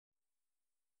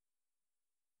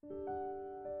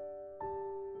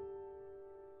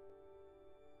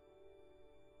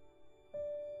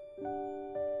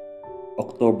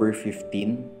October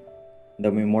 15,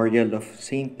 the memorial of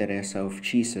Saint Teresa of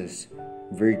Jesus,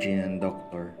 Virgin and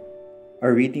Doctor.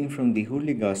 A reading from the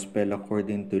Holy Gospel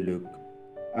according to Luke.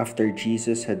 After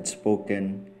Jesus had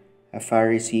spoken, a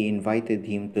Pharisee invited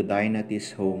him to dine at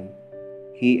his home.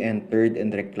 He entered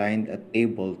and reclined at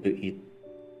table to eat.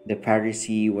 The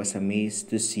Pharisee was amazed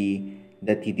to see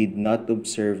that he did not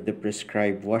observe the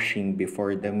prescribed washing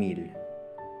before the meal.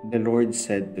 The Lord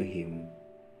said to him,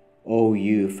 "O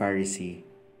you, Pharisee,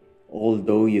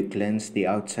 although you cleanse the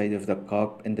outside of the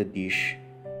cup and the dish,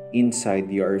 inside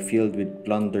you are filled with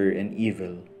plunder and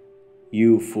evil.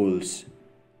 You fools!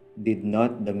 Did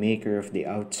not the maker of the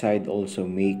outside also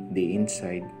make the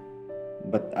inside?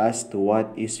 But as to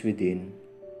what is within,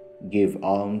 give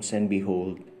alms, and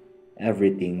behold,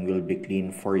 everything will be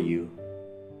clean for you."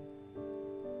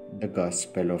 The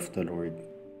Gospel of the Lord.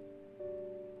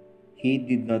 He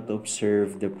did not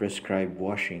observe the prescribed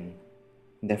washing.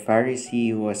 The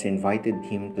Pharisee who has invited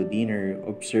him to dinner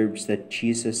observes that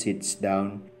Jesus sits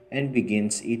down and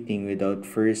begins eating without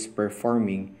first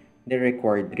performing the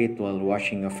required ritual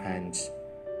washing of hands.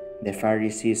 The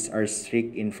Pharisees are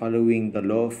strict in following the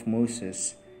law of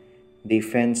Moses. They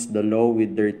fence the law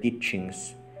with their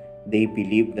teachings. They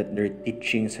believe that their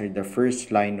teachings are the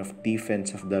first line of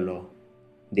defense of the law.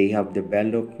 They have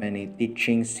developed many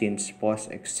teachings since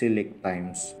post-exilic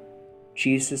times.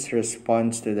 Jesus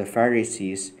responds to the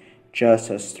Pharisees just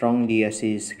as strongly as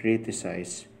he is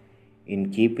criticized,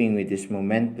 in keeping with his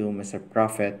momentum as a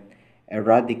prophet,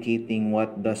 eradicating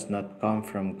what does not come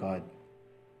from God.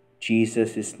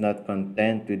 Jesus is not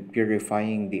content with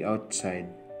purifying the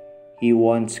outside. He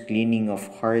wants cleaning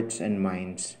of hearts and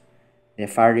minds. The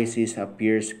Pharisees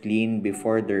appears clean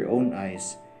before their own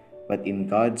eyes, but in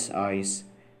God's eyes,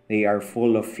 they are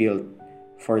full of filth,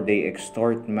 for they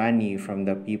extort money from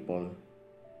the people.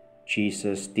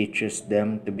 Jesus teaches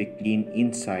them to be clean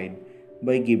inside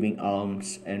by giving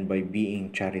alms and by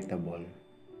being charitable.